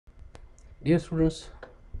Dear students,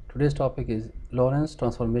 today's topic is Lorentz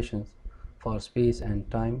transformations for space and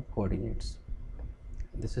time coordinates.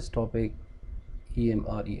 This is topic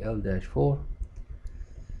EMREL-4.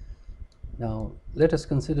 Now let us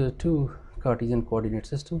consider two Cartesian coordinate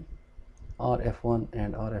system RF1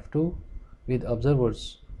 and RF2 with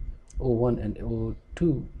observers O1 and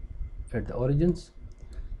O2 at the origins.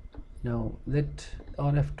 Now let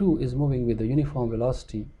RF2 is moving with a uniform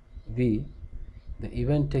velocity v. The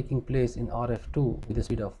event taking place in RF2 with the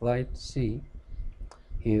speed of light c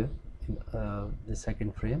here in the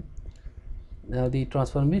second frame. Now the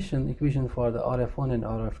transformation equation for the RF1 and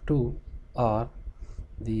RF2 are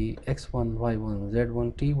the x1 y1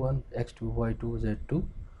 z1 t1 x2 y2 z2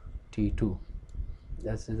 t2.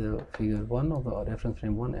 That's the figure 1 of the reference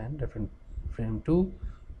frame 1 and reference frame 2,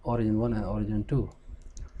 origin 1 and origin 2.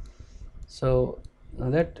 So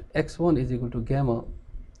now that x1 is equal to gamma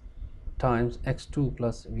times x2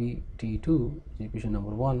 plus vt2 is equation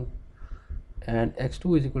number 1, and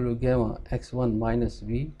x2 is equal to gamma x1 minus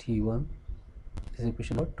vt1 is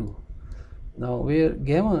equation number 2. Now where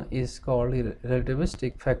gamma is called a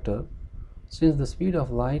relativistic factor, since the speed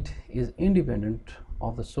of light is independent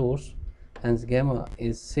of the source, hence gamma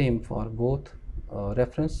is same for both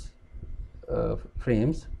reference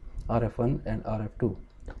frames RF1 and RF2.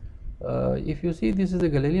 If you see, this is a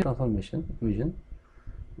Galilean transformation equation,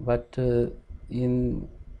 but in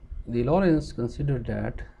the Lorentz considered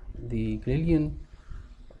that the Galilean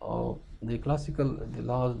the classical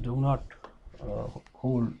laws do not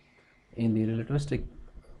hold in the relativistic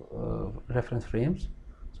reference frames,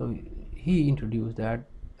 so he introduced that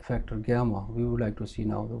factor gamma. We would like to see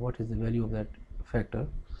now what is the value of that factor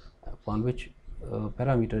upon which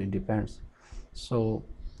parameter it depends. So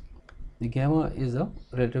the gamma is a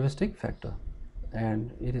relativistic factor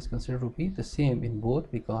and it is considered to be the same in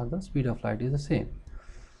both because the speed of light is the same.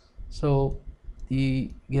 So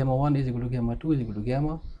the gamma 1 is equal to gamma 2 is equal to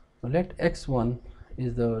gamma. So let x1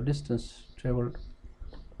 is the distance traveled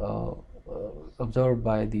observed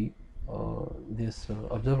by the this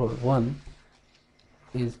observer 1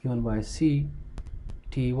 is given by c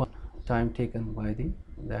t1, time taken by the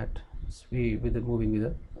that speed with the moving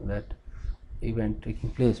with that event taking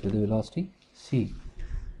place with the velocity c.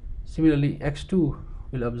 Similarly, x2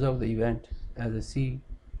 will observe the event as a c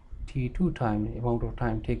t2 time, amount of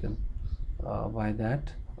time taken by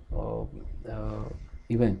that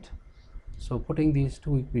event. So putting these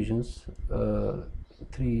two equations,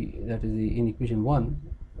 three, that is the in equation 1,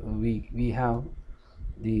 we have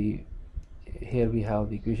the here we have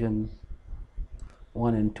the equation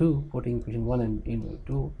 1 and 2. Putting equation 1 and in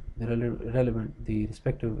 2, the relevant the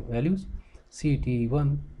respective values,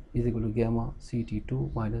 ct1 is equal to gamma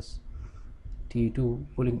ct2 minus t2,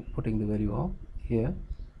 putting the value of here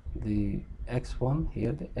the x1,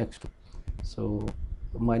 here the x2. So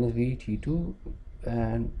minus vt2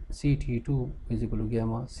 and ct2 is equal to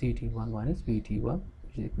gamma ct1 minus vt1,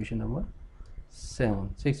 which is equation number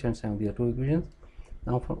 7. 6 and 7, there are two equations.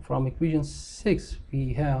 Now from equation 6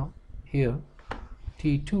 we have here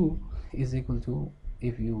t2 is equal to,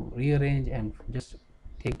 if you rearrange and just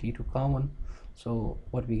take t2 common, so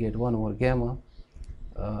what we get 1 over gamma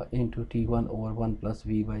into t1 over 1 plus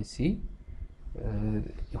v by c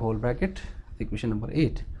whole bracket, equation number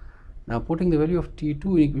 8. Now putting the value of t2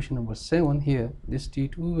 in equation number 7 here, this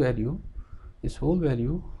t2 value, this whole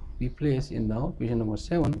value we place in now equation number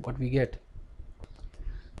 7, what we get,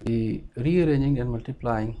 the rearranging and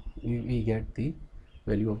multiplying, we get the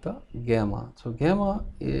value of the gamma. So gamma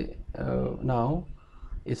now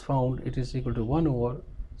is found, it is equal to 1 over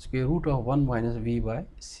square root of 1 minus v by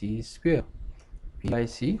c square. V by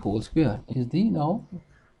c whole square is the now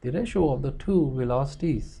the ratio of the two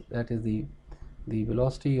velocities, that is the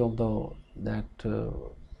velocity of the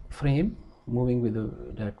frame moving with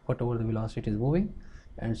that whatever the velocity is moving,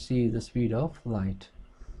 and c is the speed of light.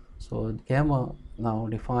 So gamma now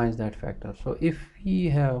defines that factor. So if we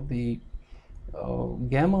have the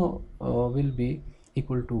gamma will be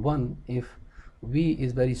equal to 1 if v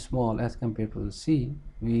is very small as compared to the c,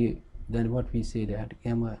 then what we say that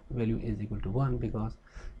gamma value is equal to 1, because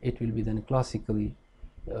it will be then classically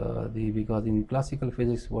because in classical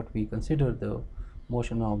physics what we consider the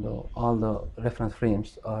motion of all the reference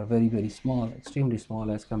frames are very small, extremely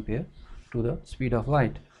small as compared to the speed of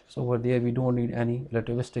light. So over there we don't need any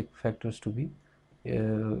relativistic factors to be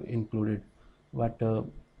included, but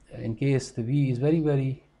in case the v is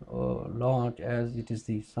very large, as it is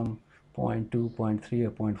the some 0.2, 0.3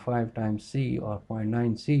 or 0.5 times c or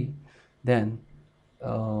 0.9 c, then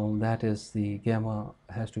that is the gamma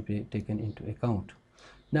has to be taken into account.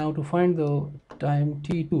 Now to find the time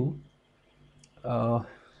t2,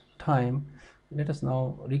 time, let us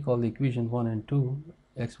now recall the equation 1 and 2.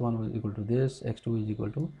 X1 was equal to this, x2 is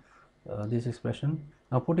equal to this expression.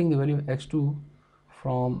 Now putting the value of x2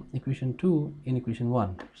 from equation 2 in equation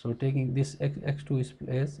 1. So taking this x2 is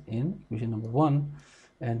placed in equation number 1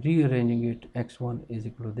 and rearranging it, x1 is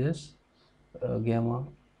equal to this gamma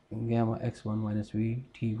x1 minus v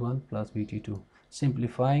t1 plus v t2.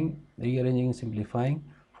 Simplifying, rearranging and simplifying,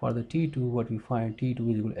 for the t2 what we find,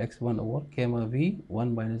 t2 is equal to x1 over gamma v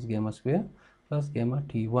 1 minus gamma square plus gamma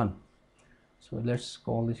t1. So let's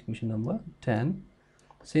call this equation number 10.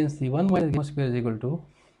 Since the 1 minus gamma square is equal to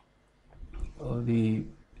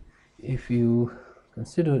if you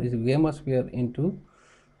consider is gamma square into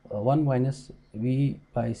 1 minus v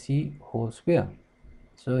by c whole square.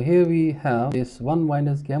 So here we have this 1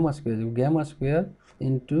 minus gamma square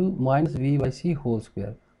into minus v by c whole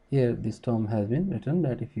square. Here this term has been written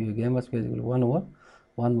that if you gamma square is equal to 1 over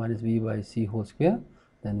 1 minus v by c whole square,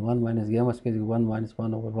 then 1 minus gamma square is equal to 1 minus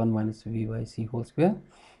 1 over 1 minus v by c whole square,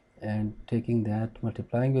 and taking that,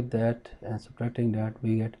 multiplying with that and subtracting that,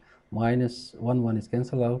 we get minus 1 is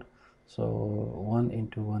cancelled out. So 1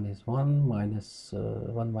 into 1 is 1 minus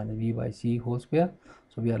 1 minus v by c whole square.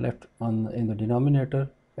 So we are left in the denominator,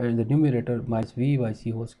 in the numerator, minus v by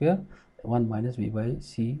c whole square, 1 minus v by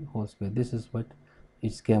c whole square. This is what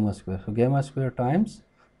is gamma square. So gamma square times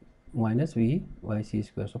minus v by c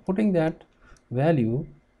square. So putting that value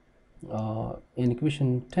in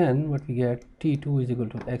equation 10, what we get, t2 is equal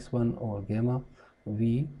to x1 over gamma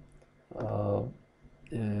v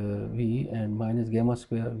v and minus gamma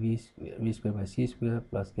square v square by c square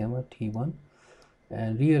plus gamma t1,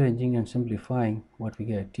 and rearranging and simplifying, what we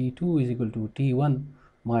get, t2 is equal to t1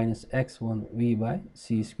 minus x1 v by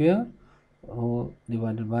c square whole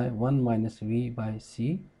divided by 1 minus v by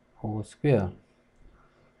c whole square.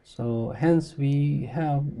 So hence we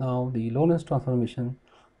have now the Lorentz transformation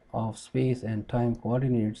of space and time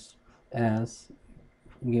coordinates as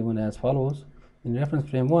given as follows. In reference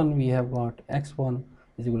frame 1, we have got x1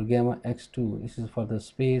 is equal to gamma x2. This is for the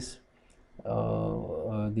space,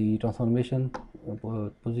 the transformation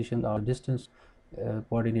position or distance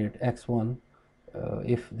coordinate x1.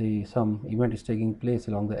 If some event is taking place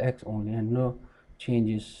along the x only and no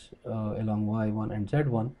changes along y1 and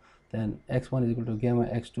z1, then x1 is equal to gamma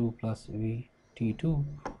x2 plus v t2,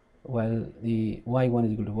 while the y1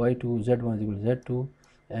 is equal to y2, z1 is equal to z2,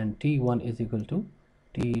 and t1 is equal to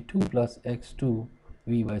t2 plus x2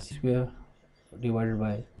 v by c square divided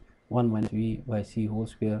by 1 minus v by c whole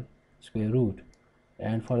square root.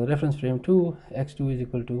 And for the reference frame 2, x2 is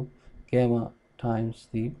equal to gamma times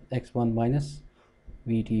the x1 minus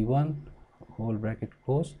vt1 whole bracket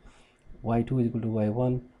close, y2 is equal to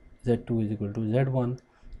y1, z2 is equal to z1,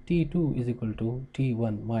 t2 is equal to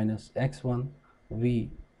t1 minus x1 v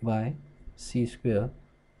by c square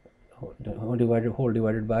whole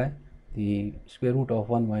divided by the square root of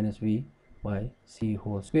 1 minus v by c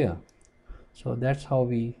whole square. So that's how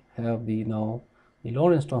we have the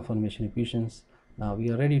Lorentz transformation equations. Now we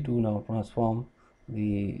are ready to now transform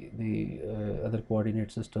the other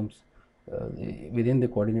coordinate systems within the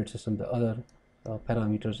coordinate system, the other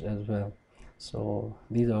parameters as well. So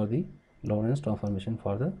these are the Lorentz transformation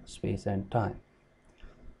for the space and time.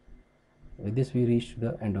 With this we reach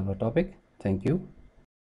the end of the topic. Thank you.